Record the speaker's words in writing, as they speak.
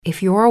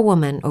If you're a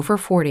woman over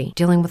 40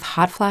 dealing with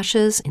hot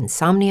flashes,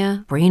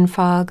 insomnia, brain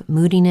fog,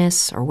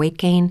 moodiness, or weight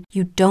gain,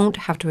 you don't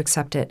have to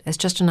accept it as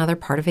just another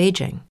part of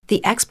aging.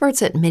 The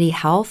experts at MIDI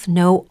Health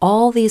know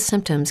all these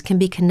symptoms can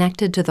be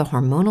connected to the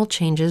hormonal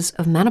changes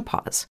of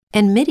menopause.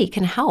 And MIDI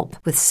can help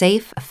with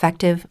safe,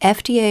 effective,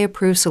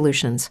 FDA-approved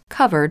solutions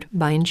covered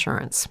by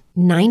insurance.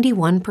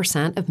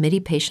 91% of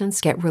MIDI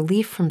patients get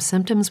relief from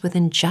symptoms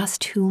within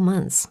just 2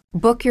 months.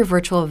 Book your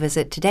virtual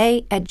visit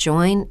today at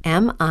joinmidi.com.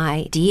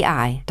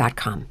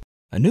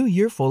 A new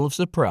year full of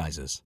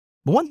surprises.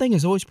 But one thing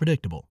is always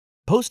predictable.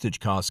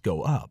 Postage costs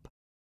go up.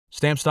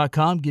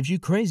 Stamps.com gives you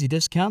crazy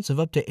discounts of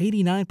up to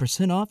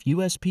 89% off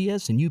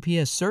USPS and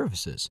UPS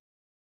services.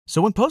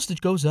 So when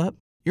postage goes up,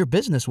 your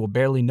business will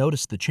barely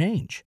notice the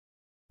change.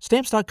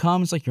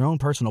 Stamps.com is like your own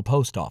personal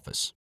post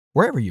office,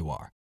 wherever you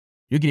are.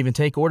 You can even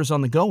take orders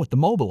on the go with the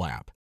mobile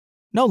app.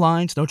 No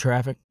lines, no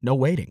traffic, no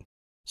waiting.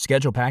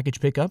 Schedule package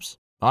pickups,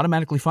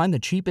 automatically find the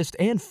cheapest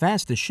and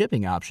fastest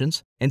shipping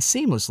options, and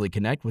seamlessly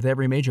connect with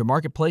every major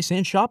marketplace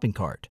and shopping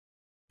cart.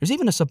 There's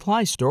even a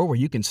supply store where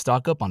you can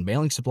stock up on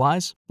mailing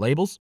supplies,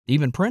 labels,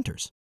 even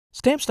printers.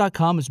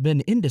 Stamps.com has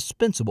been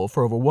indispensable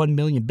for over 1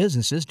 million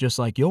businesses just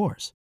like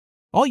yours.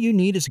 All you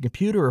need is a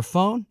computer or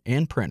phone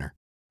and printer.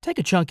 Take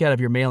a chunk out of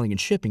your mailing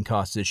and shipping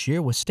costs this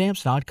year with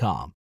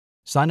Stamps.com.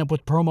 Sign up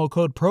with promo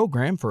code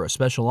PROGRAM for a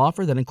special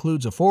offer that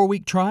includes a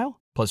 4-week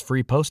trial, plus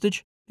free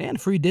postage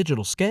and free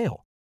digital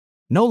scale.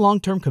 No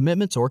long-term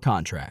commitments or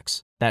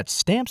contracts. That's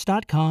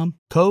Stamps.com,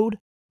 code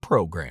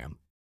PROGRAM.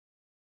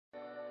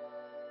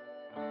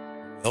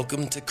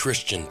 Welcome to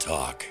Christian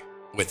Talk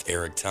with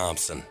Eric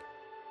Thompson,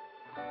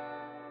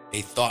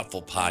 a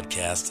thoughtful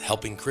podcast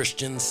helping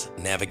Christians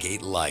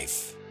navigate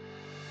life.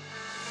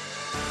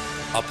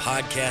 A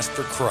podcast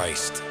for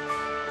Christ,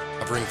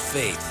 covering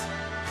faith,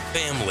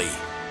 family,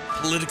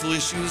 political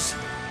issues,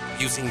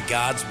 using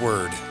God's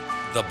Word,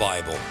 the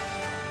Bible.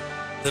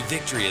 The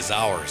victory is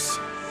ours.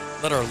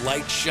 Let our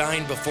light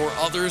shine before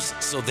others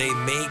so they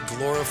may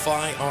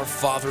glorify our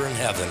Father in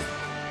heaven.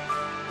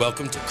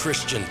 Welcome to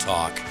Christian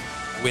Talk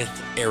with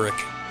Eric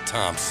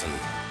Thompson.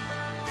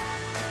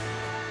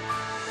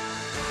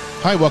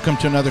 Hi, welcome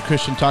to another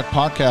Christian Talk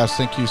podcast.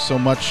 Thank you so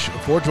much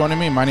for joining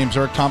me. My name is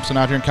Eric Thompson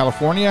out here in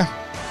California.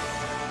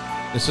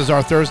 This is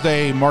our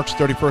Thursday, March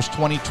 31st,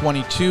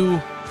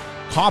 2022,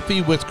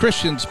 Coffee with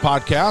Christians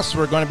podcast.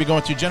 We're going to be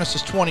going through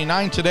Genesis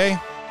 29 today.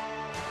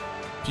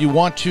 If you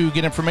want to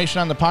get information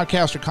on the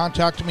podcast or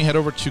contact me, head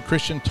over to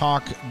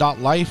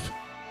christiantalk.life,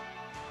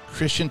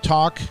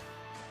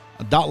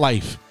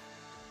 christiantalk.life.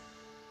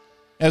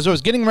 As I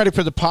was getting ready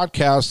for the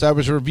podcast, I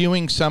was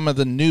reviewing some of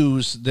the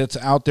news that's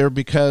out there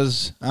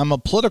because I'm a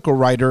political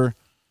writer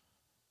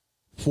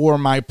for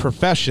my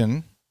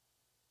profession.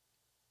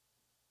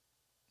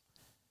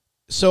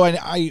 So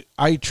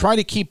I try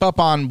to keep up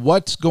on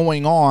what's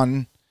going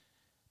on,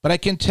 but I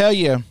can tell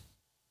you,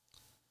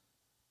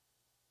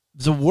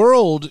 the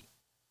world,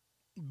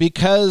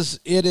 because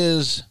it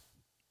is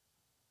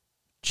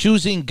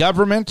choosing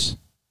government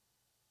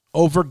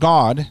over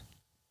God,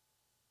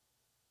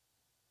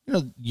 you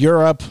know,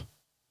 Europe,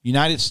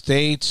 United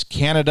States,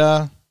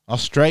 Canada,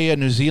 Australia,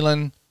 New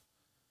Zealand,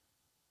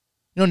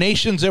 you know,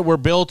 nations that were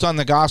built on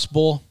the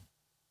gospel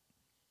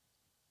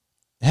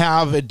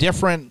have a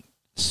different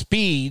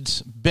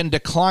speeds been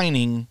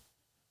declining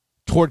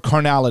toward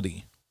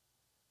carnality.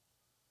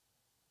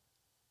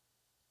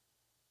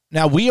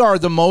 Now, we are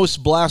the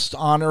most blessed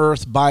on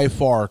earth by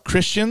far.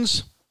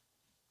 Christians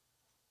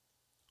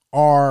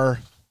are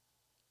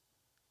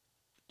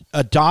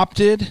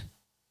adopted,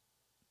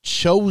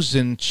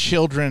 chosen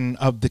children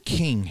of the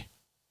King.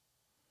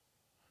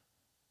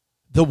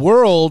 The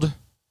world,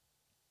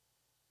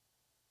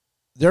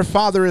 their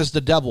father is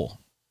the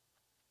devil.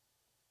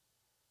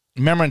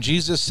 Remember,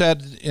 Jesus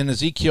said in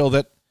Ezekiel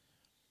that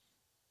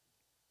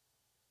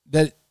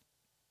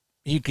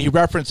he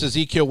referenced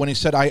Ezekiel when he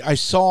said, I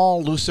saw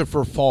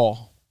Lucifer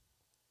fall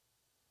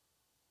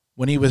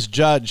when he was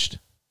judged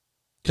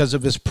because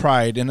of his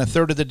pride, and a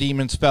third of the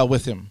demons fell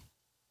with him.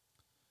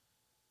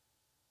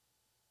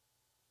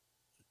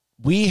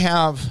 We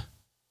have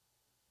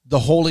the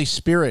Holy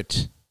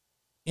Spirit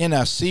in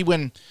us. See,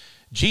 when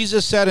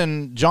Jesus said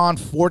in John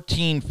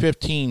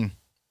 14:15,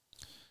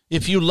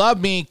 if you love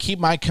me, keep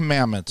my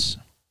commandments.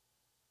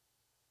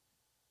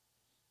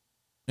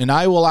 And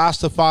I will ask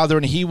the Father,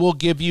 and he will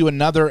give you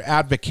another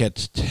advocate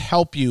to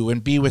help you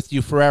and be with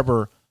you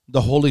forever,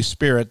 the Holy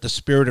Spirit, the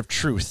Spirit of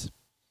truth.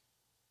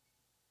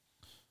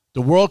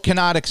 The world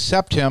cannot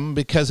accept him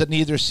because it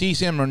neither sees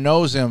him or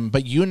knows him,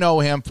 but you know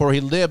him, for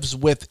he lives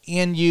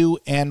within you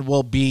and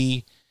will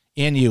be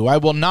in you. I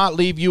will not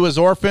leave you as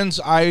orphans.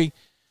 I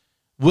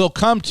will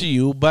come to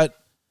you, but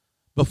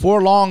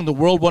before long, the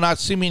world will not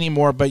see me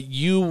anymore, but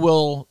you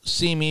will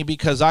see me.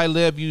 Because I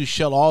live, you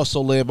shall also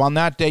live. On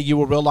that day, you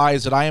will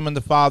realize that I am in the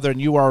Father,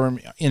 and you are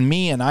in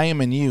me, and I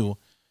am in you.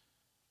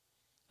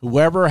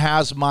 Whoever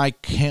has my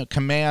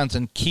commands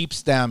and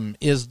keeps them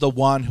is the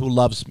one who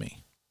loves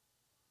me.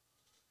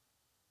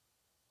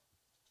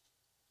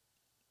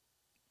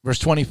 Verse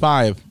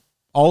 25,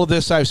 All of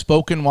this I've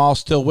spoken while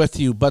still with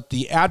you, but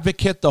the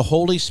advocate, the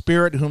Holy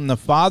Spirit, whom the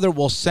Father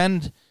will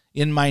send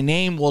in my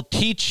name, will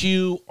teach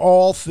you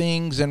all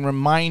things and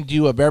remind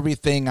you of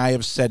everything I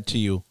have said to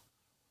you.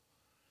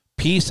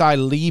 Peace I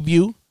leave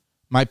you,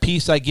 my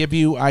peace I give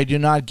you. I do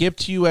not give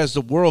to you as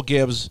the world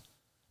gives.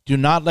 Do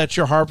not let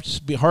your hearts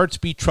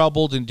be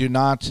troubled, and do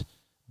not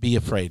be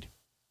afraid.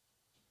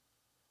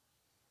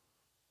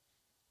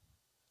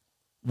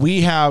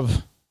 We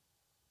have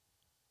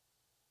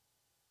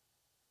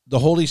the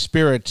Holy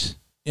Spirit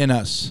in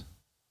us.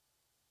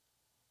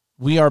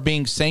 We are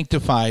being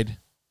sanctified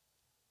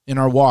in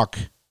our walk.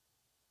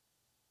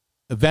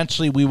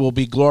 Eventually, we will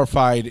be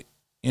glorified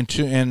and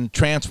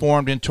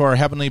transformed into our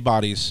heavenly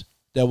bodies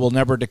that will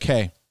never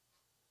decay.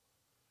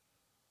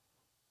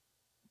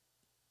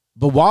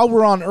 But while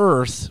we're on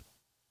earth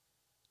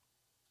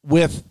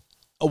with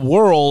a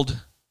world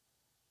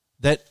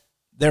that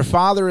their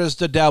father is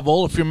the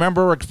devil, if you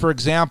remember, for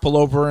example,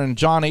 over in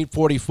John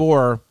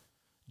 8:44,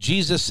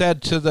 Jesus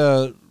said to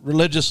the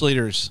religious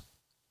leaders,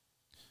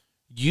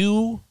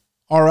 you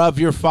are of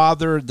your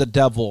father, the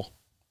devil,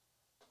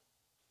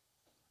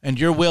 and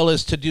your will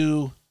is to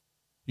do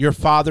your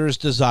father's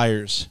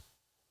desires.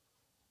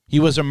 He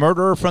was a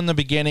murderer from the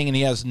beginning, and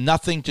he has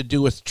nothing to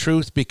do with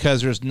truth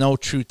because there's no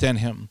truth in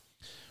him.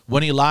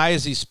 When he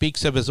lies, he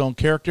speaks of his own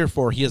character,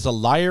 for he is a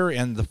liar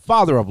and the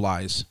father of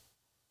lies.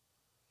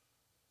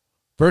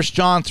 1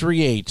 John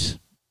 3:8.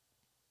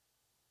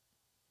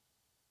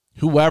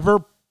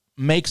 Whoever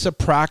makes a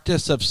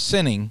practice of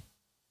sinning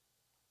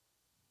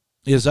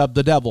is of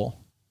the devil,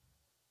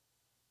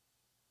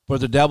 for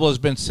the devil has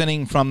been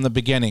sinning from the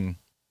beginning.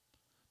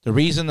 The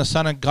reason the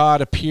Son of God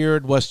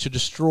appeared was to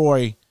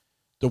destroy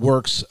the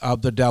works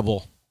of the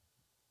devil.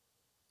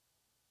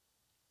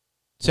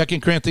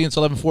 2 Corinthians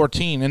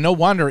 11:14. And no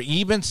wonder,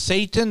 even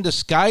Satan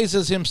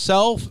disguises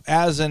himself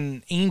as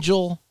an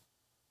angel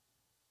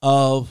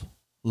of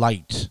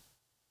light.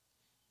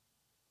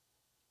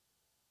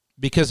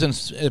 Because in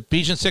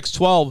Ephesians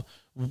 6:12,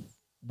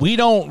 we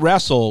don't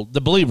wrestle,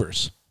 the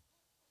believers.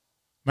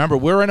 Remember,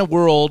 we're in a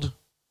world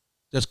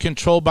that's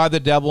controlled by the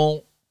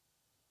devil.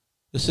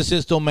 This is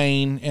his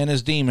domain and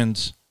his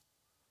demons.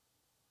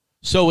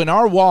 So in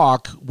our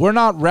walk, we're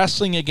not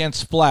wrestling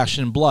against flesh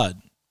and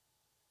blood.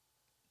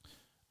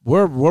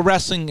 We're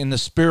wrestling in the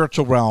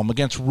spiritual realm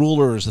against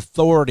rulers,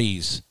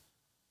 authorities,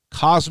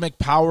 cosmic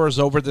powers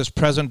over this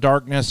present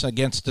darkness,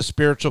 against the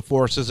spiritual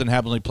forces in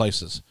heavenly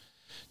places.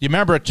 You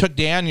remember, it took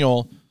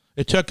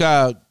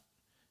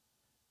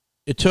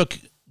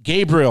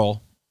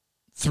Gabriel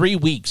 3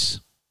 weeks.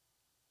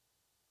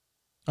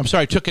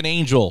 It took an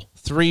angel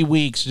 3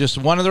 weeks, just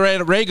one of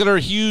the regular,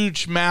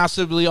 huge,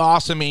 massively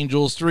awesome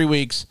angels, 3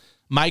 weeks.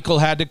 Michael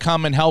had to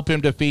come and help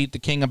him defeat the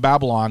king of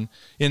Babylon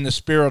in the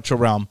spiritual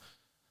realm.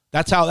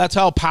 That's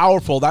how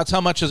powerful, that's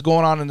how much is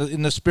going on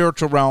in the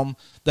spiritual realm,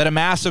 that a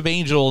massive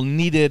angel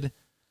needed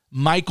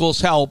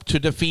Michael's help to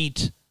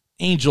defeat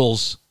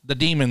angels, the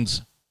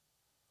demons.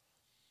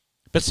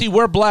 But see,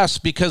 we're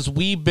blessed because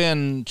we've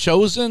been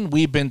chosen,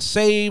 we've been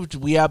saved,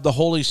 we have the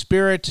Holy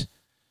Spirit,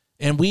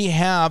 and we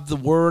have the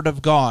Word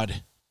of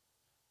God.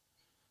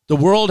 The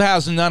world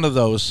has none of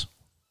those.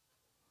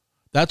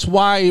 That's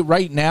why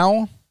right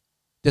now,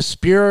 the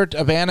spirit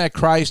of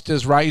Antichrist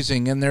is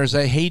rising, and there's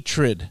a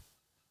hatred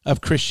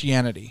of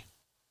Christianity.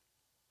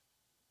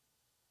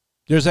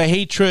 There's a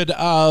hatred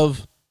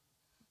of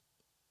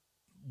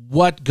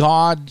what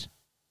God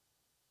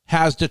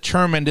has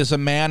determined is a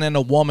man and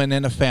a woman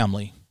and a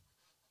family.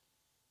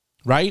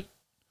 Right?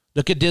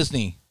 Look at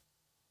Disney.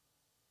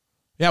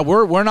 Yeah,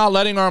 we're not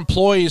letting our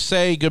employees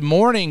say, good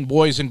morning,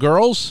 boys and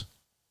girls.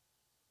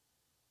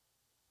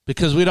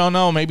 Because we don't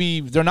know.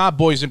 Maybe they're not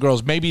boys and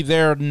girls. Maybe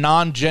they're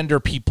non-gender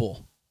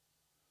people.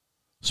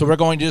 So we're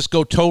going to just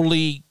go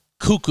totally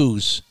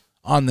cuckoos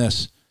on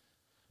this.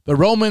 But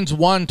Romans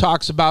 1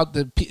 talks about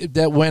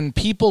that when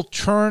people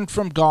turn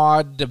from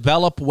God,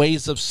 develop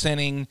ways of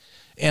sinning,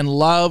 and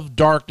love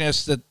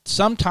darkness, that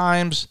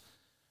sometimes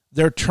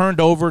they're turned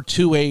over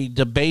to a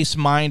debased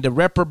mind, a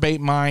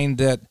reprobate mind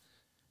that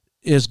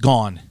is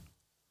gone.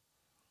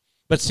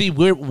 But see,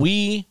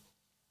 we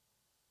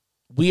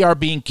are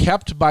being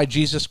kept by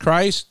Jesus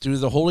Christ through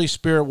the Holy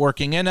Spirit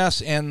working in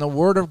us, and the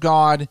Word of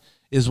God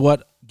is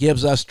what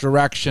gives us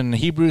direction.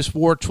 Hebrews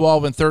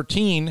 4:12 and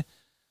 13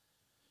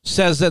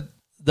 says that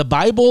the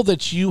Bible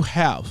that you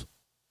have,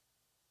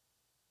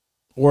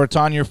 or it's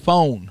on your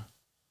phone,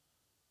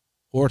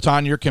 or it's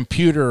on your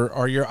computer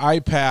or your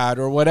iPad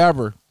or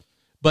whatever,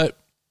 but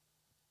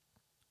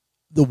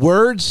the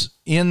words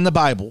in the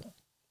Bible,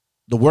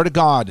 the Word of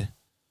God,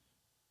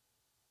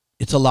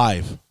 it's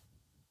alive.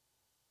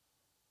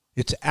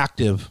 It's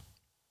active.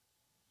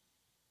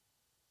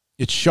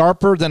 It's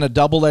sharper than a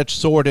double-edged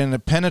sword, and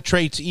it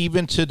penetrates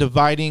even to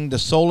dividing the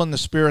soul and the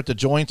spirit, the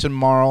joints and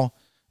marrow,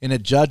 and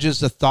it judges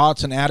the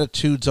thoughts and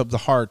attitudes of the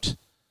heart.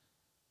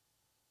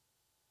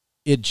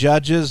 It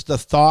judges the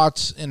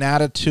thoughts and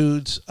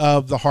attitudes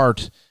of the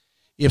heart.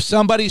 If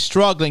somebody's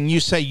struggling, you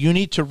say, you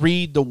need to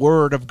read the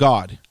Word of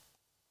God.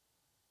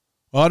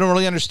 Well, I don't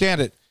really understand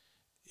it.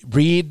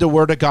 Read the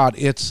Word of God.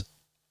 It's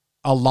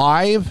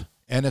alive,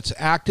 and it's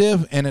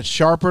active, and it's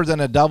sharper than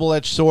a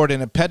double-edged sword,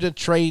 and it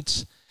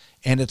penetrates,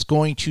 and it's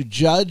going to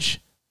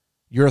judge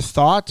your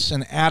thoughts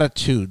and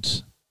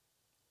attitudes.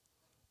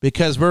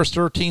 Because verse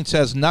 13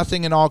 says,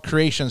 nothing in all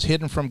creation is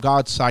hidden from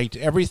God's sight.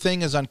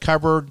 Everything is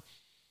uncovered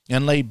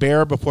and laid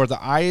bare before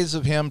the eyes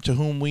of him to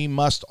whom we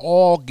must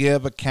all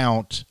give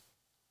account.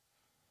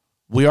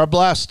 We are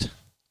blessed,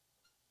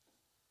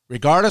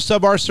 regardless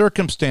of our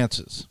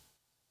circumstances,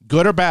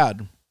 good or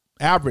bad,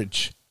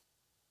 average.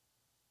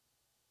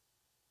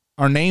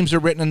 Our names are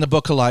written in the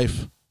book of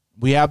life.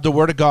 We have the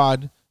Word of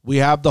God. We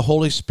have the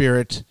Holy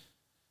Spirit.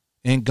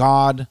 And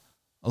God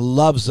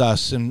loves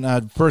us. In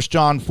 1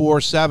 John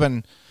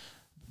 4:7,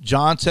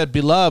 John said,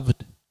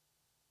 Beloved,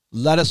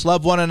 let us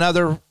love one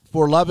another,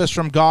 for love is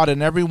from God,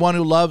 and everyone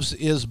who loves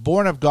is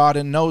born of God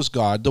and knows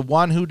God. The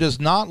one who does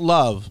not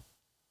love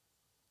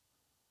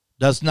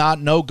does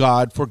not know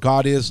God, for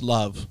God is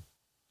love.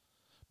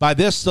 By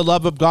this the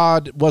love of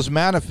God was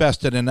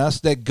manifested in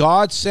us, that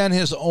God sent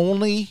his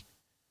only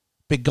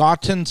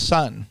begotten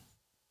Son.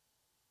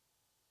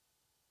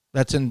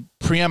 That's in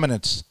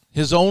preeminence.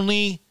 His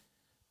only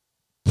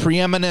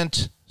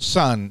preeminent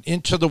Son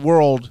into the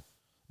world,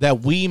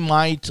 that we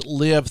might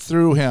live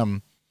through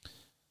him.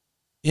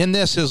 In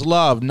this is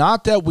love,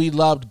 not that we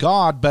loved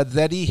God, but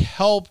that he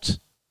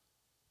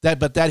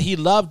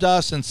loved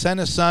us and sent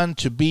his Son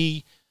to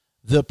be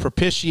the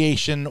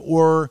propitiation,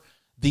 or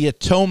the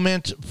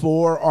atonement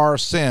for our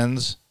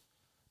sins.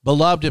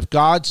 Beloved, if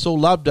God so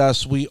loved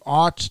us, we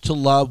ought to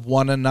love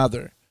one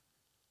another.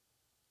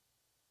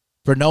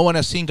 For no one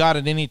has seen God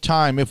at any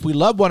time. If we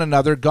love one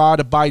another, God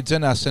abides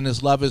in us, and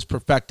his love is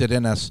perfected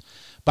in us.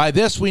 By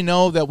this we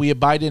know that we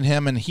abide in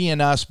him, and he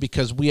in us,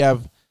 because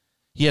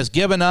he has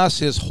given us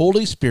his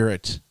Holy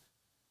Spirit.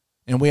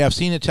 And we have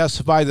seen and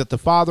testify that the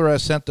Father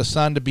has sent the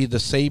Son to be the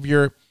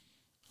Savior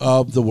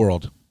of the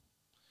world.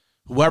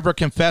 Whoever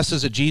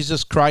confesses that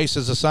Jesus Christ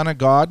is the Son of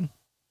God,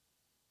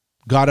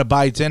 God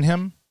abides in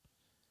him,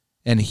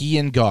 and he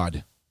in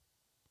God.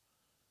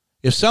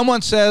 If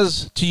someone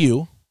says to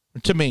you,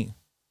 or to me,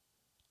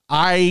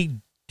 I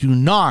do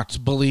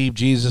not believe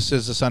Jesus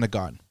is the Son of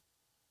God,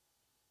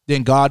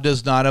 then God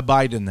does not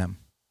abide in them.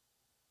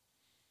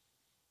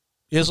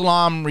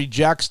 Islam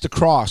rejects the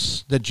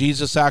cross, that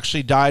Jesus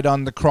actually died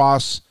on the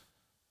cross,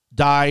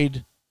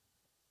 died,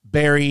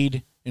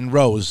 buried, and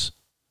rose.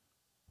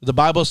 The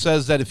Bible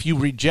says that if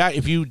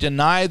you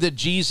deny that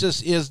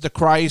Jesus is the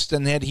Christ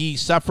and that he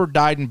suffered,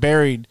 died, and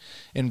buried,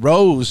 and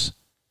rose,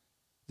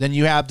 then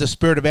you have the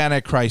spirit of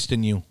Antichrist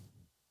in you.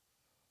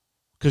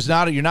 Because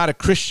now you're not a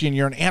Christian,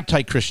 you're an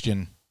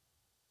anti-Christian.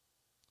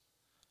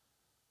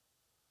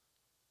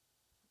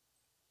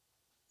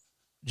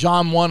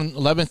 John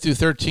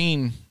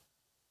 1:11-13,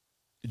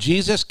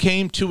 Jesus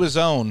came to his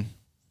own,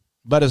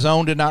 but his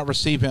own did not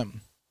receive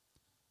him.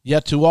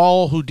 Yet to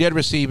all who did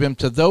receive him,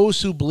 to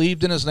those who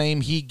believed in his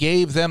name, he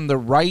gave them the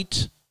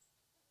right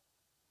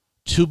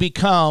to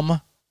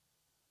become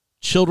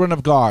children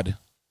of God.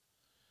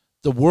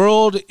 The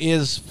world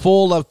is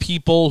full of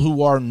people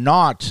who are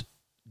not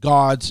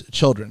God's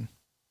children.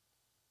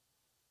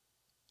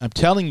 I'm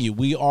telling you,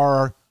 we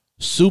are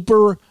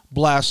super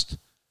blessed.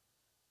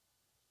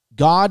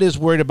 God is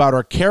worried about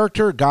our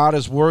character. God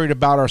is worried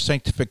about our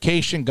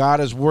sanctification. God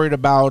is worried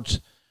about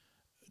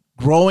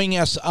growing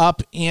us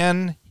up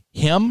in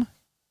him,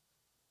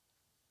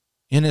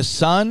 in his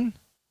Son.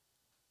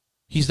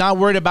 He's not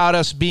worried about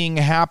us being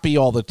happy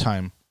all the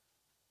time,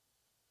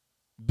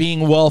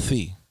 being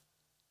wealthy,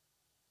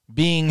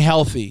 being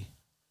healthy.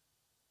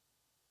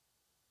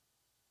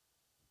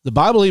 The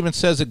Bible even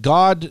says that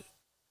God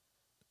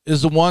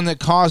is the one that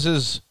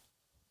causes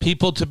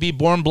people to be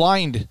born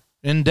blind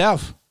and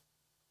deaf.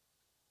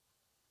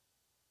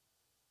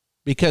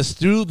 Because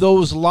through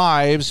those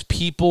lives,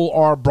 people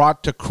are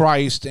brought to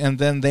Christ, and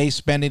then they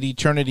spend an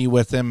eternity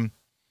with him.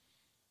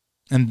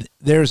 And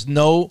there's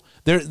no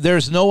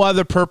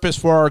other purpose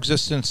for our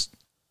existence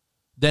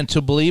than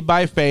to believe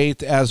by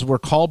faith as we're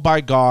called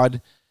by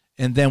God,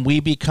 and then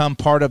we become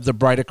part of the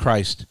bride of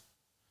Christ.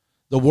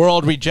 The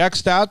world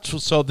rejects that,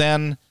 so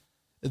then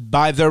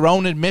by their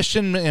own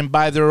admission and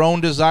by their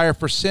own desire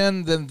for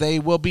sin, then they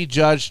will be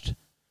judged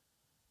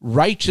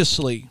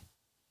righteously.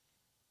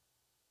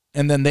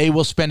 And then they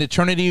will spend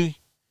eternity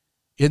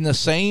in the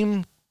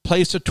same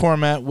place of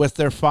torment with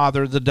their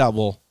father, the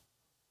devil.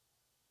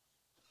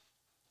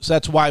 So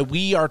that's why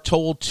we are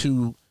told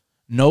to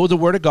know the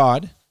Word of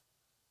God,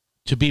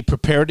 to be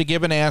prepared to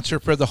give an answer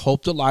for the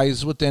hope that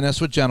lies within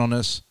us with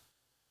gentleness,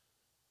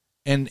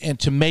 and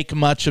to make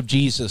much of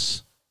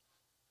Jesus.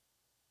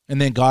 And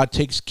then God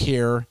takes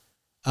care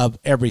of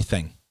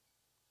everything.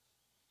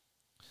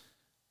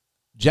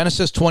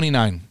 Genesis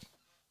 29.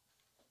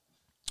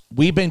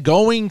 We've been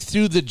going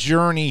through the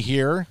journey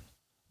here.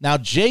 Now,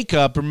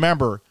 Jacob,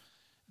 remember,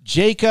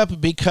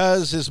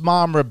 because his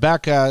mom,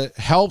 Rebekah,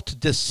 helped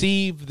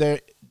deceive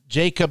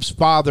Jacob's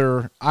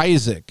father,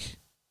 Isaac,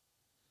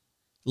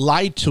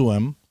 lied to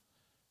him,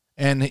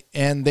 and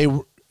they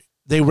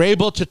were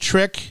able to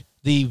trick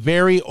the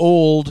very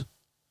old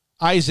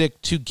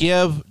Isaac to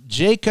give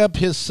Jacob,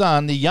 his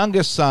son, the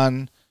youngest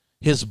son,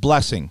 his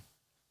blessing.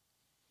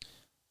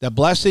 The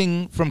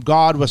blessing from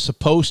God was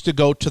supposed to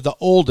go to the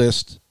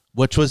oldest,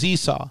 which was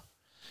Esau.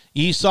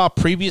 Esau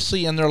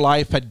previously in their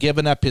life had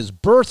given up his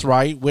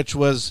birthright, which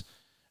was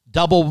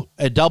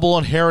a double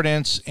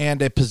inheritance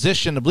and a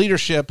position of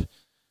leadership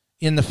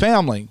in the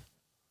family.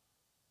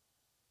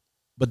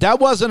 But that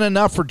wasn't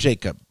enough for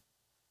Jacob.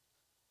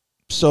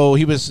 So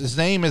his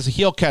name is a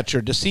heel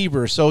catcher,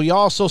 deceiver. So he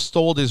also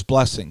stole his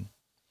blessing.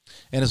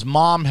 And his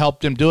mom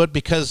helped him do it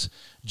because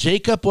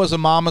Jacob was a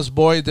mama's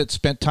boy that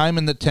spent time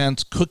in the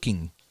tents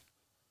cooking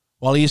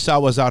while Esau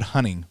was out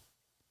hunting.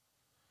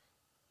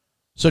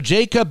 So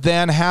Jacob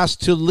then has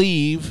to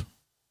leave.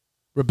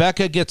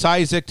 Rebekah gets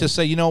Isaac to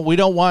say, we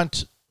don't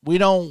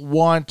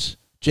want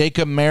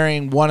Jacob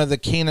marrying one of the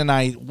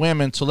Canaanite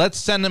women, so let's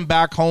send him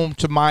back home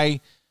to my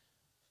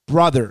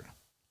brother,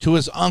 to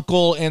his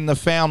uncle in the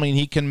family, and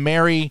he can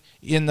marry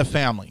in the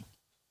family.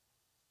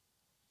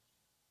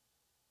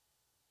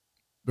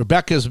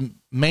 Rebekah's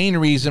main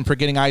reason for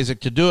getting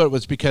Isaac to do it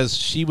was because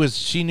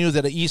she knew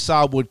that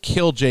Esau would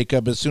kill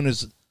Jacob as soon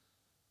as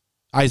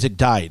Isaac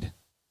died,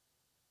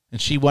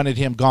 and she wanted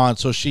him gone.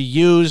 So she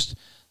used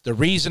the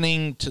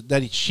reasoning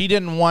that she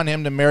didn't want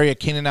him to marry a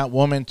Canaanite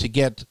woman to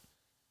get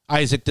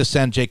Isaac to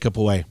send Jacob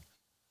away.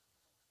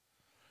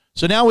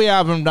 So now we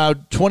have him now,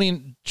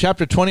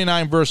 chapter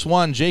 29, verse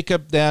 1.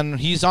 Jacob then,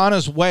 he's on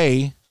his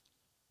way,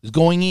 is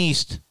going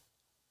east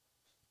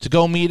to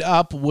go meet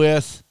up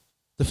with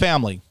the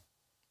family.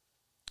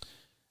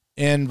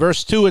 In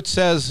verse 2 it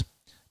says,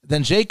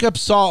 then Jacob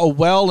saw a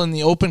well in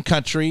the open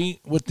country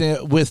with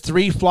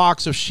 3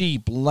 flocks of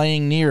sheep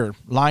lying near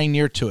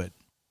to it,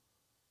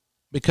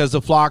 because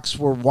the flocks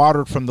were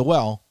watered from the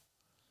well.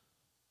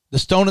 The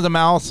stone of the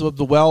mouth of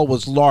the well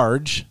was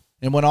large,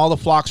 and when all the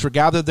flocks were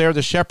gathered there,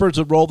 the shepherds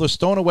would roll the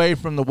stone away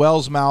from the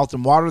well's mouth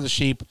and water the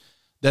sheep.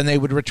 Then they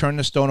would return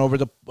the stone over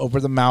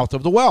the mouth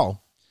of the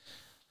well.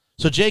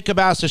 So Jacob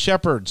asked the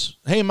shepherds,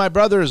 hey, my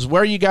brothers,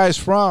 where are you guys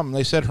from?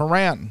 They said,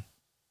 Haran.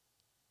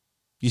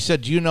 He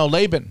said, do you know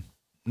Laban,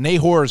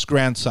 Nahor's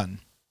grandson?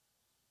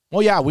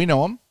 Well, yeah, we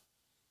know him.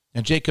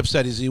 And Jacob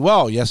said, is he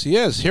well? Yes, he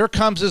is. Here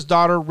comes his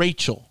daughter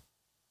Rachel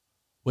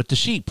with the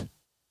sheep.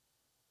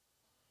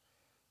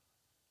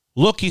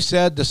 Look, he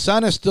said, the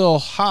sun is still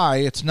high.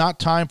 It's not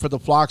time for the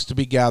flocks to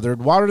be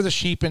gathered. Water the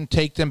sheep and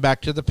take them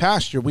back to the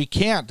pasture. We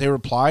can't, they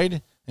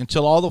replied,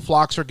 until all the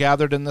flocks are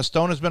gathered and the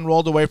stone has been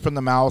rolled away from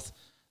the mouth.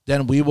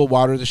 Then we will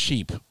water the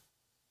sheep.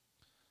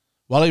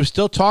 While he was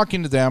still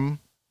talking to them,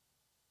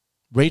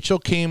 Rachel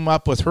came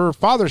up with her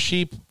father's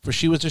sheep, for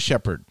she was a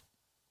shepherd.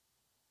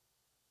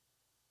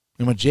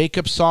 And when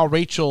Jacob saw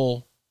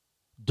Rachel,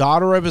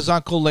 daughter of his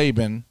uncle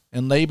Laban,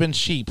 and Laban's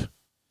sheep,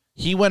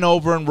 he went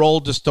over and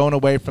rolled the stone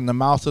away from the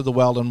mouth of the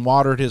well and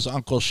watered his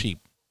uncle's sheep.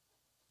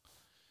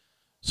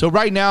 So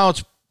right now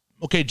it's,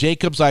 okay,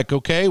 Jacob's like,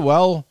 okay,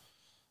 well,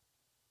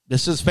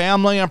 this is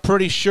family, I'm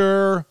pretty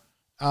sure,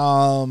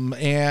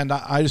 and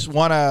I just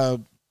want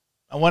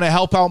to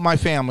help out my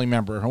family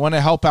member. I want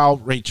to help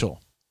out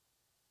Rachel.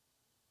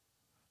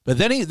 But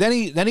then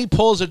he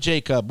pulls at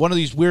Jacob, one of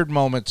these weird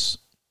moments.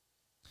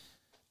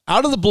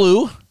 Out of the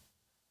blue,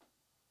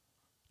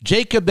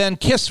 Jacob then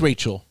kissed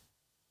Rachel.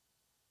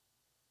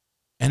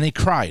 And he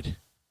cried.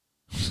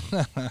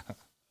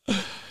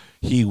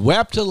 He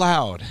wept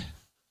aloud.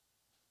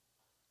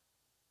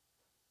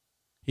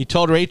 He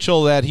told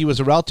Rachel that he was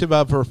a relative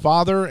of her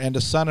father and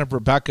a son of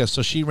Rebekah,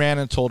 so she ran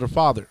and told her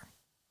father.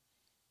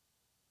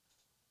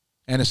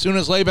 And as soon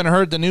as Laban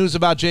heard the news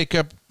about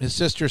Jacob, his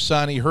sister's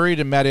son, he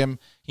hurried and met him.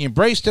 He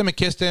embraced him and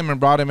kissed him and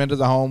brought him into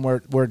the home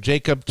where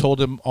Jacob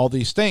told him all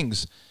these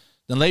things.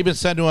 Then Laban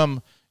said to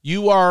him,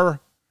 you are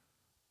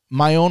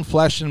my own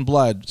flesh and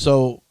blood.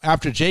 So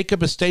after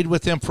Jacob had stayed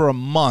with him for a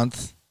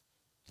month,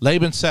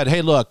 Laban said,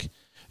 hey, look,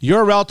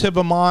 you're a relative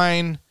of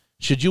mine.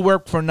 Should you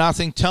work for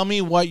nothing? Tell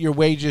me what your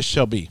wages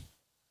shall be.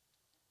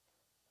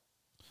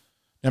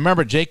 Now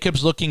remember,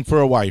 Jacob's looking for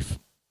a wife.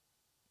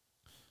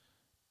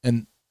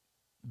 And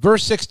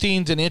verse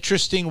 16 is an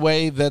interesting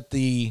way that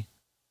the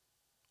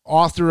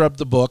author of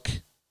the book,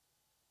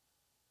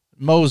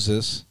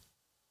 Moses,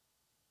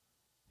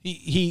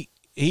 he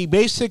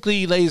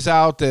basically lays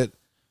out that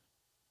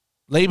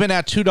Laban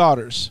had 2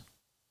 daughters.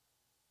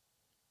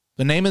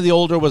 The name of the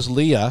older was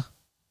Leah,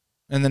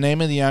 and the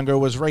name of the younger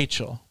was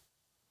Rachel.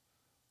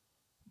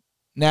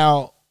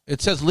 Now,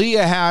 it says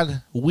Leah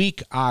had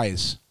weak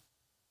eyes.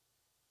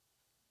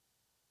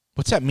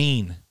 What's that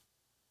mean?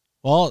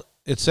 Well,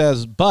 it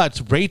says,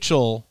 but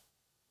Rachel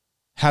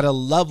had a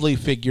lovely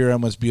figure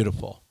and was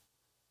beautiful.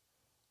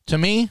 To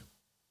me,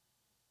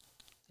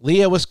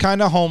 Leah was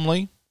kind of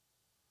homely.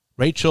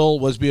 Rachel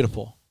was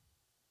beautiful.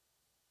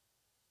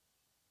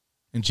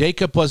 And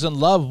Jacob was in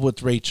love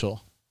with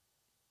Rachel.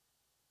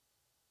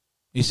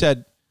 He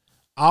said,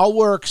 I'll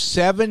work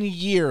 7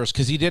 years,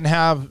 because he didn't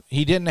have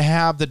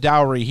the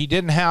dowry. He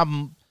didn't have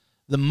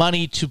the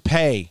money to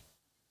pay.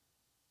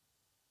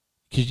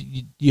 Because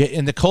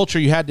in the culture,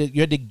 you had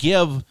to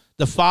give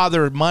the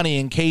father money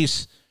in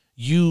case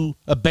you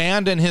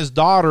abandon his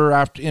daughter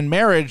after in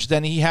marriage,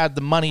 then he had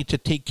the money to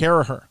take care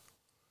of her.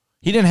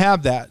 He didn't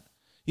have that.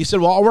 He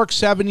said, well, I'll work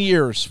 7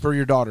 years for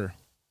your daughter.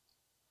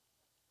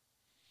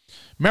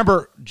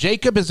 Remember,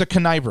 Jacob is a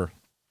conniver.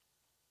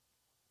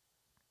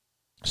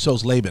 So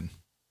is Laban.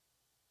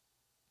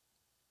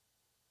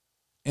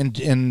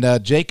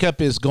 And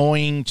Jacob is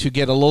going to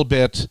get a little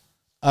bit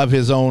of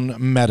his own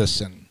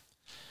medicine.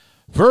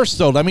 First,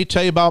 though, let me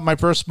tell you about my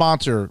first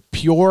sponsor,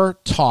 Pure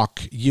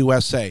Talk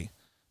USA.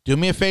 Do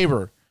me a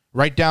favor.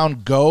 Write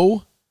down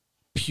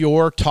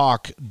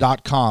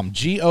gopuretalk.com.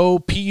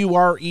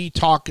 G-O-P-U-R-E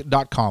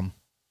talk.com.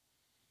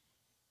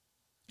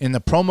 And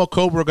the promo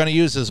code we're going to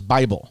use is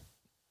Bible.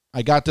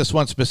 I got this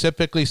one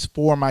specifically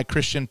for my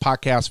Christian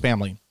podcast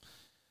family.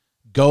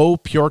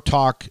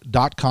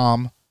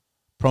 GoPureTalk.com,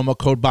 promo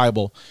code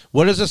Bible.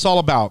 What is this all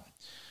about?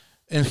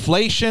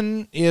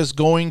 Inflation is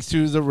going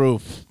through the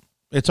roof.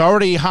 It's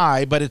already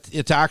high, but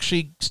it's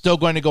actually still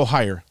going to go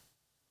higher.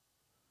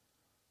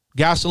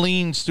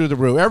 Gasoline's through the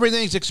roof.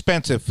 Everything's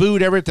expensive.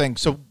 Food, everything.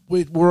 So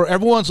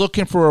everyone's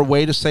looking for a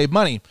way to save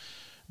money.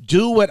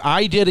 Do what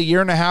I did a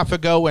year and a half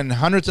ago and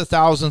hundreds of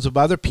thousands of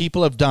other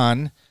people have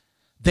done.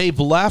 They've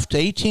left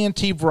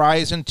AT&T,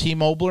 Verizon,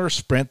 T-Mobile, or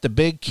Sprint, the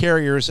big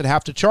carriers that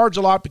have to charge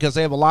a lot because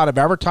they have a lot of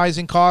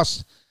advertising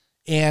costs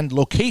and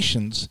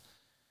locations,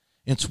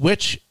 and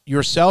switch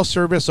your cell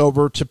service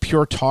over to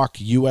Pure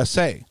Talk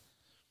USA.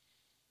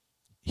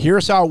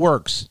 Here's how it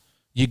works.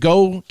 You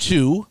go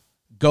to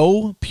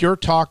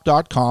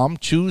gopuretalk.com,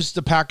 choose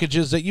the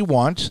packages that you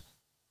want.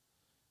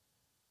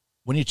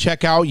 When you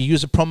check out, you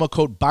use a promo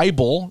code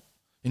Bible,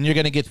 and you're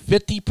going to get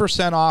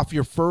 50% off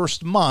your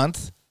first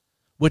month,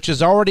 which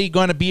is already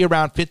going to be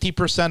around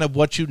 50% of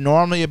what you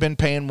normally have been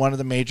paying one of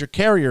the major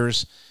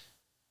carriers.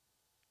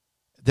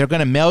 They're going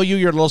to mail you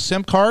your little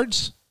SIM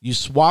cards. You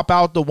swap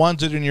out the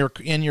ones that are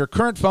in your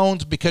current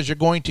phones because you're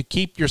going to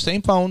keep your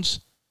same phones,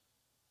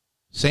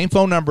 same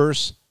phone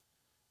numbers.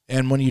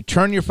 And when you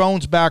turn your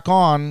phones back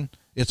on,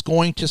 it's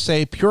going to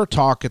say Pure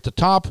Talk at the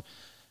top.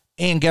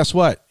 And guess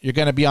what? You're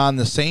going to be on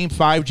the same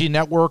 5G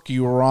network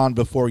you were on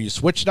before you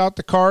switched out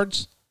the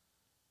cards.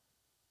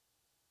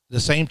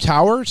 The same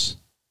towers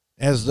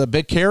as the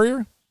big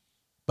carrier,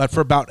 but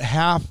for about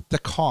half the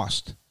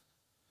cost.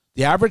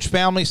 The average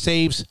family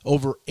saves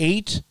over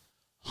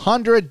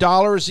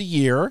 $800 a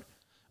year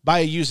by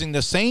using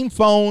the same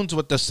phones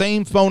with the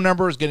same phone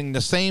numbers, getting the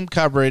same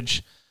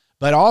coverage,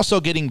 but also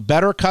getting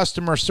better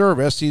customer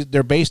service.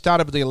 They're based out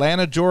of the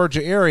Atlanta,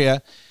 Georgia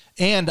area,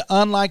 and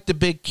unlike the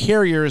big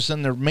carriers,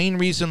 and the main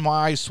reason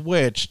why I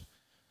switched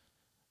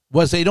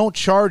was they don't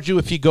charge you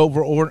if you go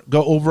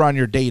over on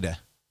your data.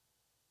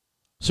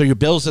 So your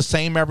bill's the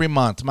same every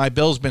month. My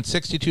bill's been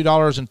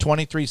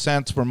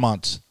 $62.23 for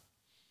months.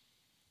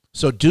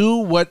 So do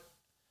what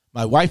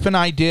my wife and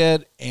I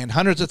did, and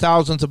hundreds of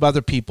thousands of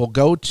other people.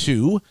 Go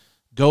to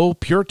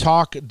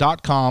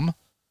gopuretalk.com.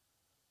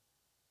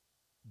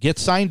 Get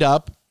signed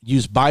up.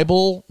 Use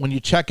Bible when you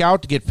check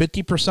out to get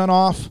 50%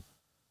 off.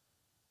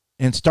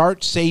 And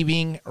start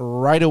saving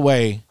right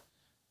away.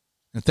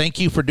 And thank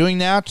you for doing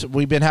that.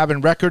 We've been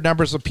having record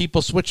numbers of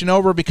people switching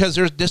over because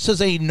this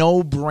is a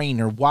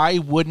no-brainer. Why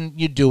wouldn't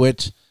you do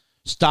it?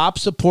 Stop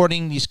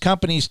supporting these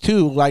companies,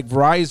 too, like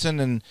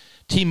Verizon and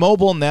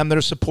T-Mobile and them that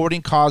are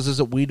supporting causes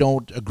that we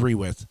don't agree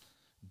with.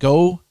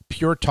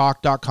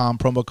 GoPureTalk.com,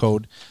 promo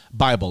code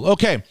Bible.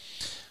 Okay.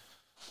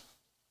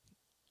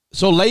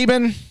 So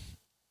Laban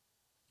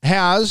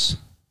has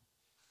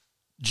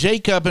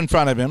Jacob in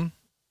front of him.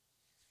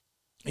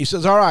 He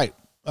says, all right,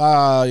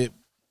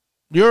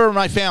 you're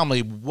my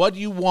family. What do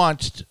you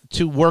want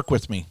to work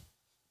with me?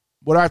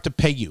 What do I have to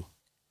pay you?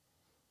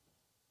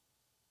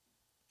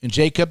 And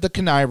Jacob the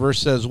conniver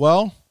says,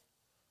 well,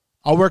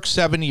 I'll work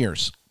 7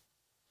 years.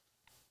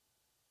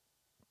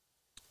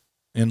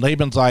 And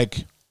Laban's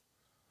like,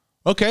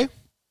 okay,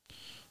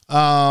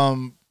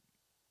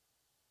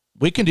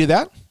 we can do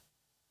that.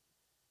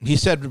 He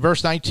said,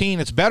 verse 19,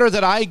 it's better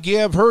that I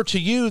give her to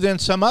you than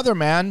some other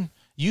man.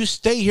 You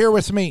stay here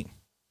with me.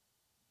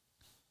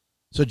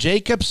 So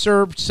Jacob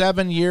served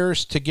 7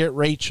 years to get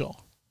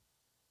Rachel,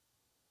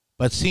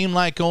 but seemed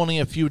like only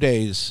a few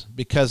days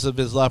because of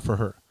his love for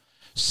her.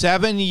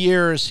 7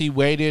 years he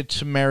waited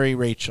to marry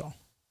Rachel.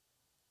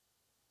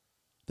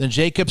 Then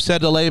Jacob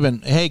said to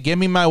Laban, hey, give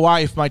me my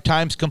wife. My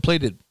time's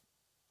completed.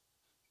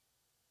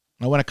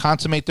 I want to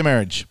consummate the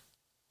marriage,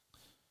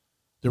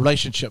 the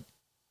relationship.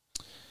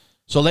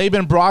 So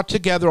Laban brought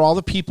together all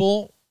the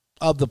people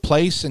of the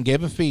place and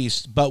gave a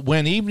feast. But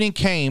when evening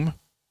came,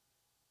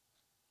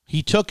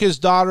 he took his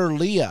daughter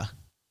Leah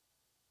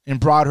and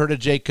brought her to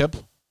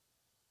Jacob,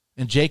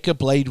 and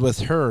Jacob laid with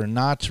her,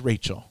 not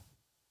Rachel.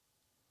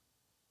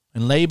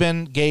 And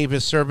Laban gave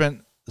his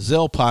servant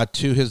Zilpah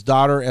to his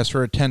daughter as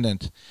her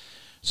attendant.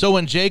 So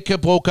when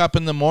Jacob woke up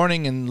in the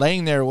morning and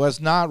laying there was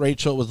not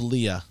Rachel, it was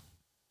Leah.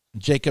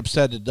 And Jacob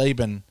said to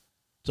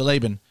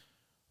Laban,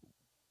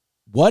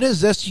 what is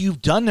this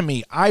you've done to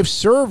me? I've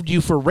served you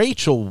for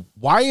Rachel.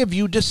 Why have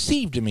you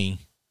deceived me?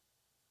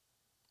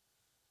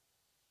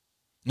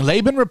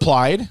 Laban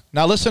replied,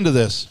 now listen to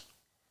this.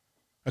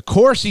 Of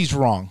course he's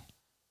wrong.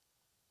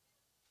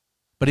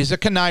 But he's a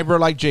conniver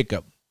like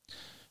Jacob.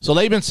 So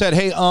Laban said,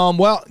 hey,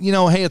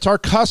 it's our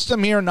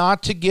custom here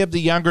not to give the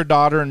younger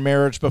daughter in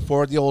marriage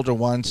before the older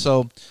one.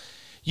 So,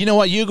 you know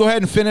what? You go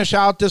ahead and finish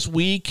out this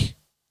week,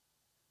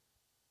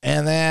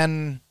 and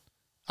then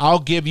I'll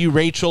give you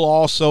Rachel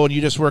also, and you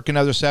just work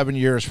another 7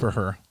 years for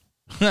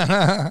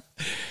her.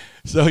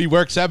 So he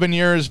worked 7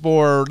 years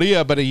for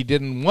Leah, but he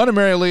didn't want to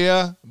marry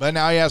Leah, but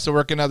now he has to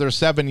work another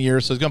 7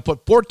 years. So he's going to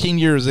put 14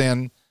 years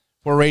in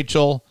for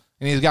Rachel,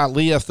 and he's got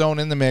Leah thrown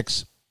in the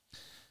mix.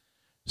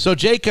 So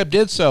Jacob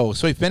did so.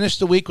 So he finished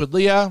the week with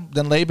Leah.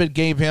 Then Laban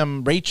gave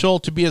him Rachel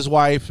to be his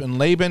wife, and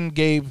Laban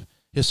gave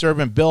his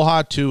servant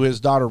Bilhah to his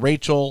daughter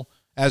Rachel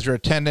as her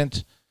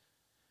attendant.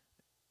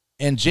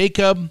 And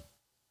Jacob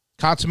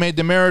consummated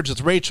the marriage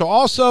with Rachel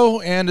also,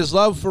 and his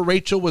love for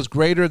Rachel was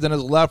greater than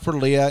his love for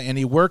Leah, and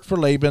he worked for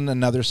Laban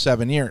another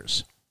 7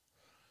 years.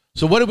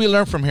 So what do we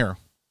learn from here?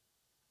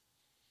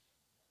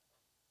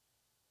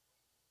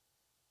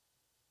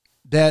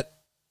 That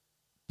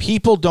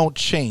people don't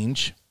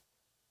change.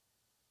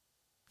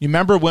 You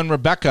remember when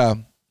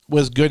Rebekah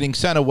was getting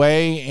sent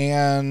away,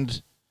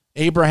 and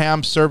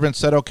Abraham's servant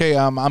said, okay,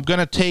 I'm going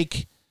to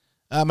take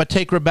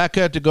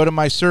Rebekah to go to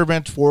my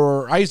servant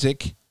for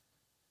Isaac.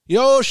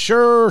 Oh,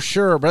 sure.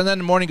 But then in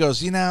the morning he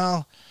goes,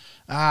 I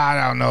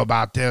don't know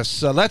about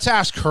this. Let's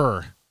ask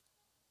her.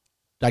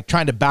 Like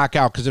trying to back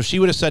out, because if she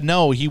would have said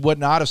no, he would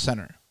not have sent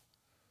her.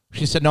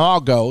 She said, no,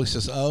 I'll go. He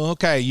says, oh,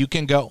 okay, you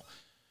can go.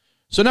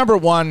 So number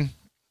one,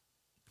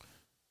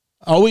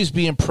 always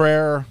be in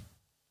prayer.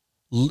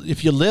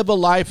 If you live a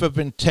life of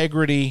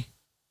integrity,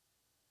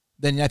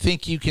 then I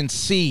think you can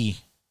see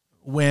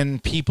when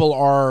people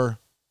are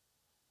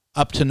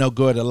up to no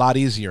good a lot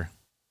easier.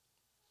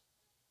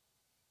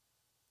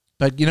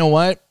 But you know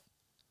what?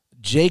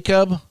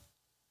 Jacob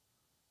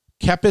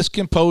kept his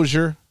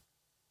composure.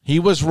 He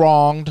was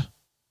wronged.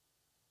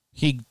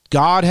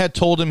 God had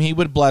told him he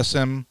would bless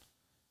him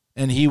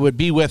and he would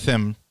be with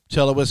him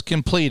till it was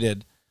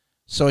completed.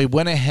 So he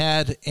went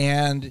ahead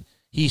and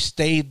he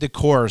stayed the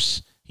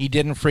course. He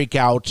didn't freak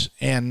out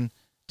and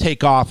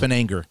take off in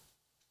anger.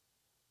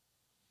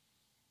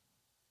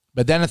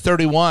 But then at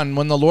 31,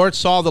 when the Lord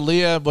saw that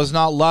Leah was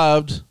not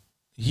loved,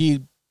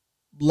 he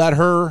let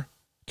her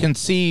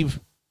conceive,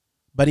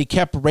 but he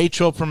kept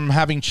Rachel from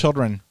having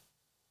children.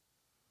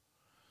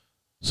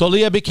 So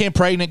Leah became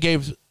pregnant,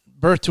 gave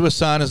birth to a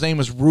son. His name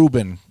was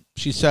Reuben.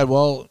 She said,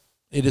 well,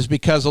 it is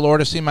because the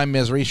Lord has seen my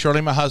misery. Surely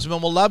my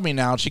husband will love me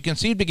now. And she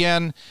conceived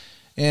again,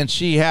 and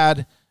she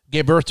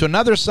gave birth to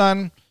another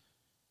son.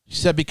 She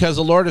said, because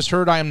the Lord has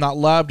heard I am not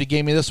loved, he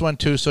gave me this one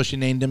too. So she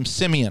named him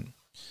Simeon.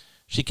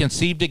 She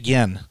conceived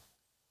again.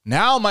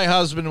 Now my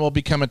husband will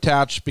become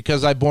attached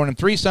because I bore him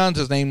 3 sons.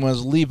 His name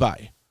was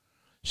Levi.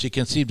 She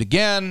conceived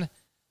again.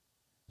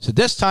 So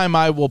this time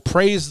I will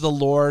praise the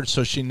Lord.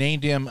 So she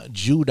named him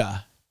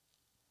Judah,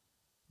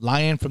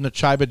 Lion from the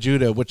tribe of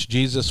Judah, which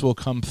Jesus will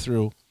come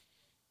through.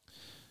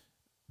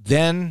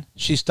 Then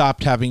she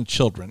stopped having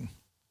children.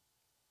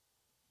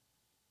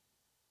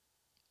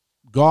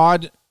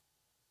 God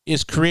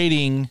is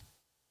creating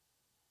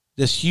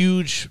this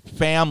huge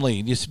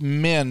family, these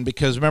men,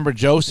 because remember,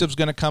 Joseph's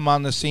going to come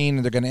on the scene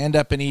and they're going to end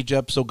up in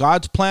Egypt. So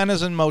God's plan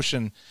is in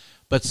motion.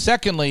 But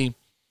secondly,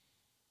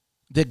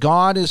 that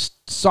God is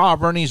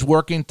sovereign. He's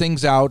working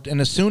things out.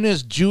 And as soon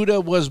as Judah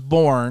was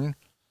born,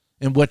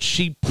 in which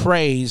she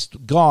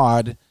praised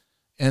God,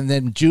 and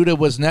then Judah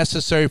was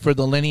necessary for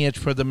the lineage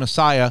for the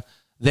Messiah,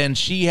 then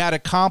she had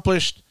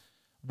accomplished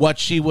what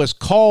she was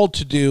called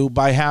to do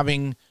by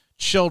having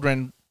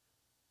children,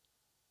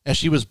 as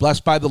she was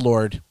blessed by the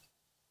Lord.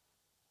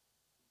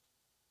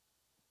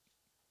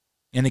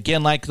 And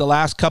again, like the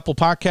last couple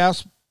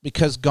podcasts,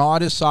 because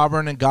God is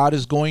sovereign and God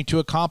is going to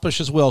accomplish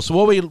his will. So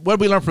what do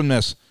we learn from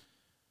this?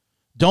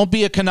 Don't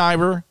be a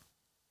conniver,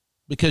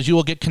 because you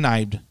will get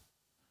connived.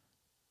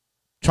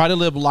 Try to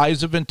live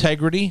lives of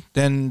integrity.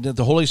 Then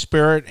the Holy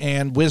Spirit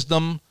and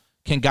wisdom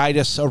can guide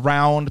us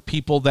around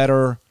people that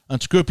are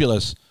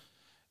unscrupulous.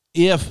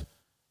 If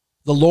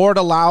the Lord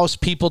allows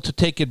people to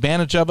take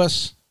advantage of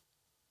us,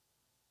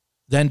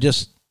 then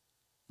just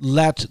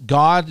let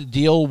God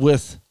deal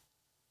with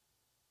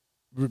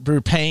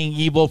repaying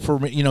evil for,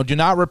 do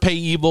not repay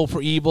evil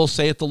for evil,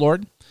 saith the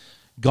Lord.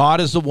 God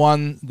is the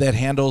one that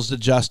handles the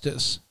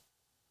justice.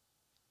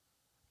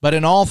 But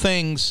in all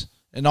things,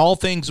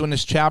 when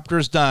this chapter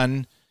is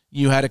done,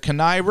 you had a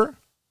conniver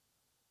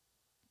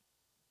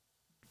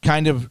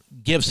kind of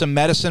give some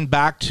medicine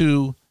back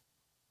to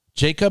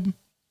Jacob.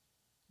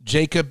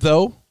 Jacob,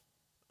 though,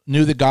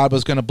 knew that God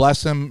was going to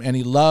bless him, and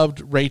he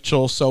loved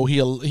Rachel, so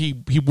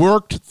he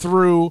worked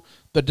through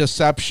the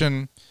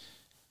deception,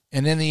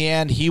 and in the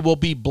end, he will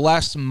be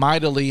blessed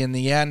mightily in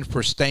the end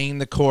for staying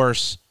the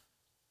course.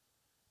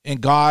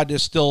 And God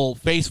is still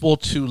faithful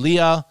to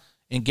Leah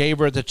and gave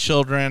her the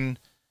children,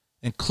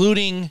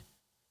 including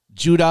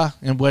Judah,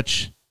 in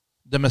which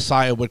the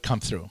Messiah would come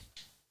through.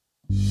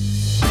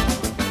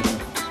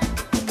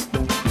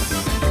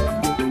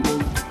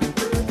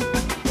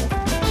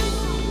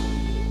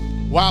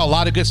 Wow, a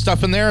lot of good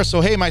stuff in there.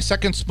 So, hey, my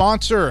second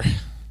sponsor,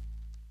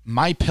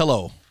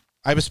 MyPillow.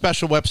 I have a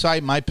special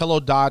website,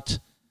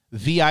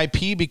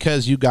 mypillow.vip,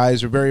 because you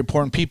guys are very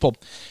important people.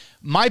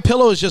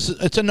 MyPillow is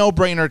it's a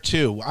no-brainer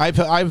too.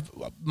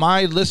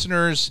 My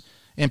listeners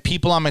and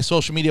people on my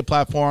social media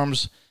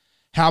platforms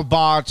have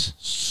bought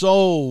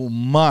so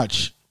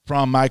much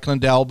from Mike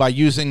Lindell by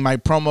using my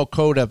promo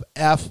code of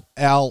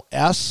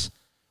FLS,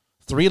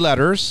 3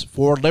 letters,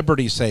 for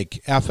liberty's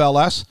sake,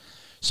 FLS.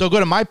 So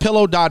go to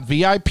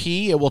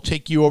mypillow.vip. It will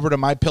take you over to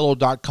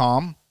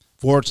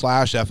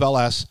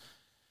mypillow.com/FLS.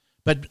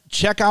 But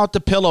check out the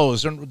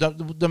pillows.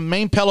 The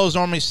main pillow is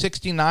normally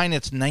 $69.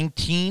 It's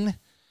 $19.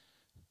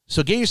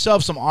 So get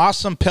yourself some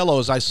awesome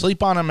pillows. I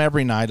sleep on them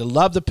every night. I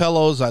love the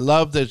pillows. I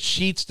love the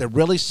sheets. They're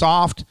really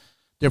soft.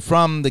 They're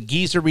from the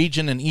Giza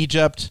region in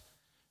Egypt.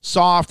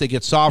 Soft. They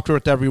get softer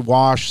with every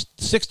wash.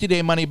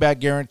 60-day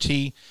money-back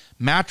guarantee.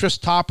 Mattress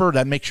topper.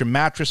 That makes your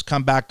mattress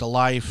come back to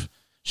life.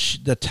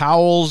 The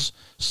towels,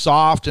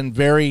 soft and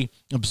very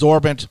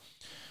absorbent.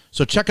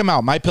 So check them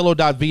out,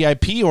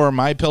 mypillow.vip or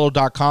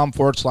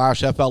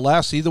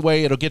mypillow.com/FLS. Either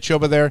way, it'll get you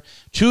over there.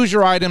 Choose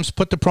your items.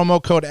 Put the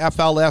promo code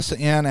FLS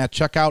in at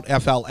checkout,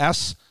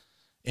 FLS,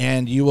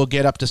 and you will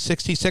get up to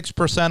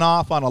 66%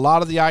 off on a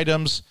lot of the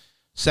items,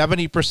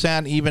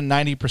 70%, even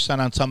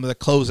 90% on some of the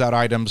closeout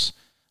items.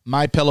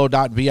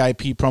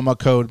 mypillow.vip, promo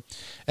code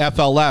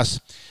FLS.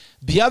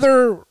 The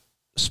other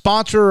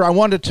sponsor I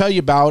wanted to tell you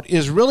about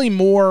is really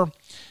more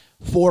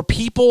for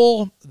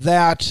people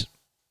that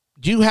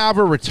do have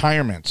a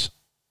retirement,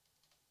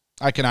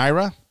 like an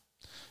IRA.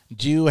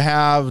 Do you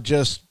have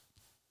just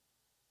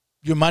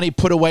your money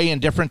put away in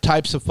different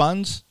types of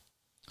funds?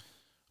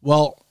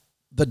 Well,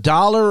 the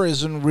dollar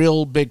is in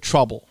real big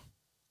trouble.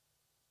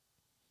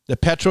 The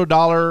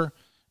petrodollar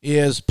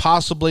is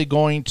possibly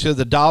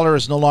the dollar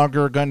is no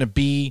longer going to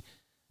be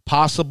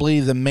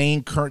possibly the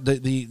main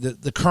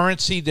the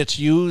currency that's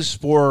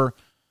used for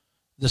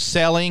the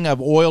selling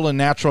of oil and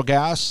natural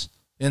gas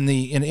in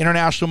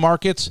international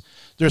markets.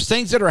 There's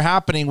things that are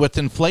happening with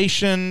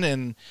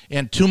inflation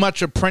and too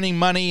much of printing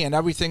money and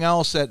everything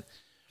else that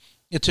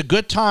it's a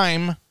good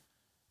time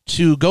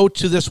to go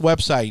to this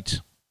website,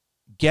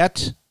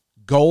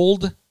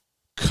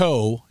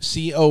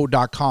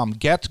 getgoldco.com,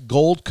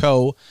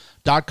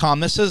 getgoldco.com.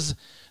 This is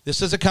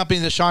a company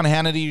that Sean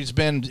Hannity is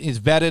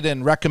vetted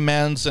and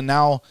recommends, and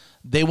now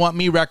they want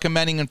me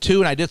recommending them too.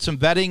 And I did some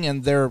vetting,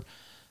 and they're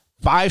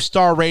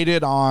 5-star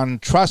rated on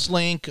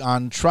TrustLink,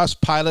 on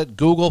Trustpilot,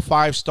 Google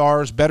 5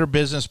 stars, Better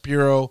Business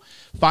Bureau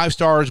 5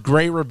 stars,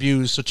 great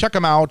reviews. So check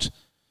them out.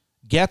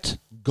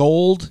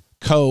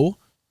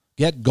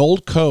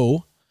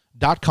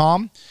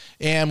 getgoldco.com.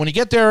 And when you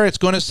get there, it's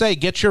going to say,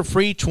 get your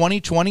free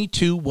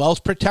 2022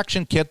 wealth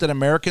protection kit that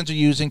Americans are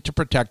using to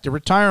protect their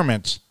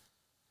retirement.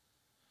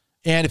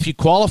 And if you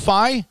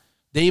qualify,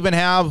 they even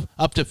have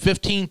up to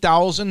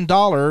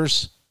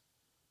 $15,000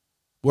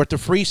 worth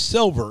of free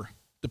silver,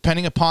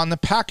 depending upon the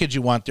package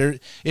you want.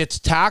 It's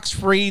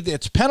tax-free,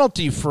 it's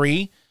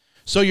penalty-free,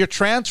 so you're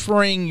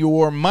transferring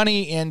your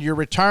money and your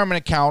retirement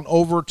account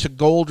over to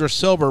gold or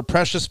silver,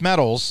 precious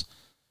metals.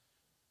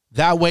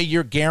 That way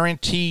you're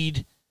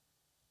guaranteed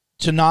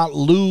to not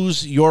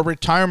lose your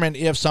retirement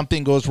if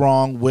something goes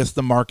wrong with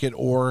the market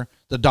or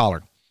the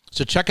dollar.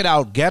 So check it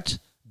out,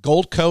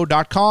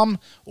 getgoldco.com.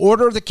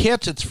 Order the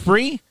kits, it's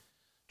free.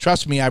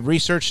 Trust me, I've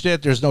researched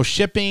it. There's no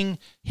shipping,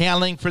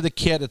 handling for the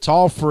kit. It's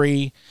all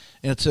free.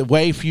 And it's a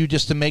way for you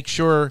just to make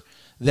sure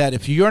that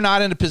if you're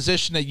not in a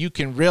position that you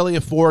can really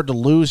afford to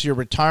lose your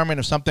retirement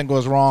if something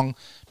goes wrong,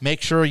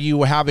 make sure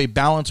you have a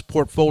balanced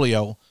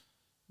portfolio.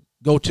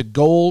 Go to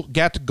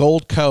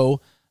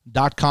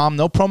getgoldco.com,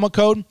 no promo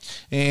code,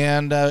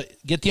 and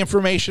get the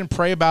information,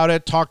 pray about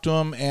it, talk to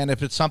them, and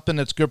if it's something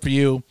that's good for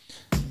you,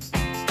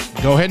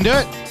 go ahead and do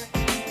it.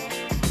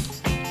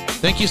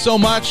 Thank you so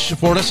much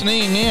for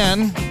listening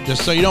in.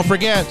 Just so you don't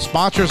forget,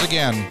 sponsors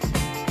again.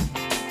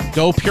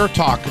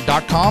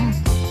 GoPureTalk.com.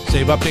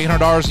 Save up to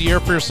 $800 a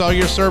year for your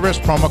cellular service.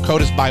 Promo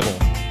code is Bible.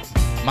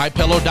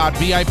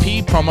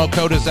 MyPillow.vip. Promo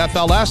code is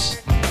FLS.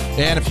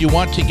 And if you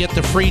want to get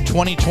the free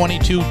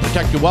 2022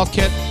 Protect Your Wealth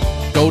Kit,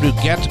 go to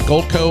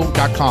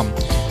GetGoldco.com.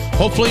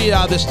 Hopefully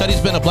this study's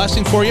been a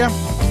blessing for you.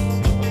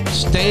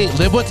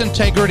 Live with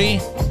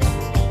integrity.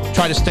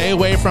 Try to stay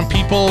away from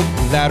people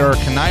that are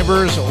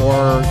connivers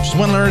or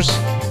swindlers.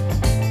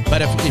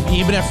 But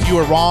even if you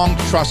are wrong,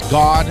 trust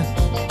God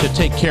to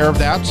take care of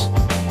that.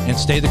 And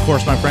stay the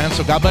course, my friends.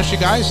 So God bless you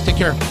guys. Take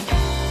care.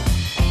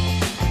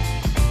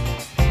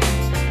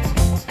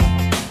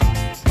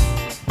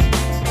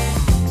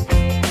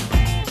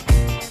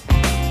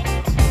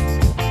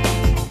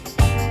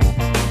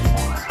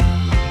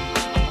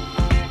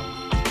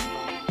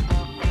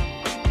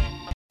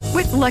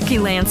 With Lucky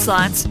Land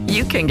Slots,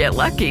 you can get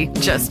lucky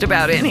just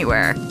about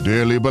anywhere.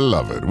 Dearly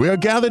beloved, we are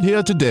gathered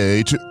here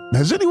today to...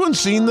 Has anyone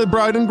seen the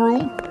bride and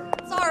groom?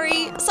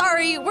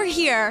 Sorry, we're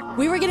here.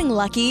 We were getting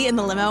lucky in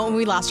the limo and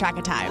we lost track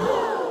of time.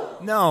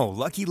 No,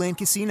 Lucky Land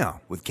Casino,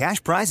 with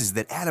cash prizes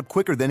that add up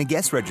quicker than a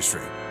guest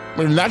registry.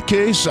 In that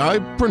case, I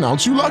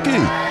pronounce you lucky.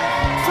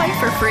 Play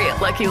for free at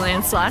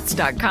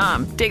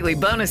LuckyLandSlots.com. Daily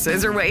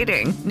bonuses are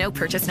waiting. No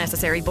purchase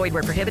necessary. Void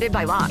where prohibited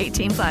by law.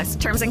 18+.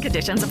 Terms and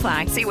conditions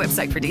apply. See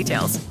website for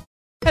details.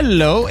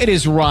 Hello, it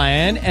is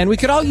Ryan, and we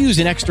could all use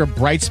an extra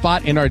bright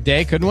spot in our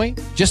day, couldn't we?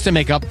 Just to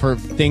make up for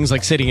things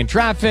like sitting in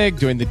traffic,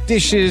 doing the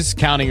dishes,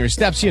 counting your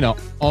steps, you know,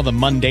 all the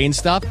mundane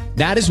stuff.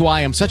 That is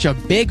why I'm such a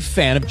big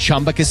fan of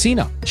Chumba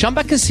Casino.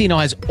 Chumba Casino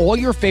has all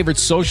your favorite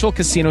social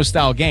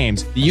casino-style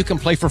games that you can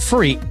play for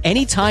free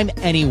anytime,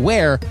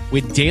 anywhere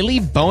with daily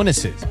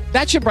bonuses.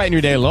 That should brighten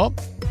your day a little.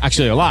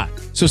 Actually, a lot.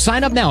 So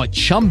sign up now at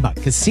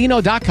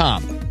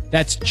ChumbaCasino.com.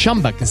 That's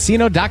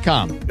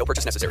ChumbaCasino.com. No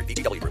purchase necessary.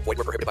 VGW Group. Void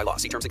where prohibited by law.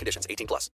 See terms and conditions. 18+.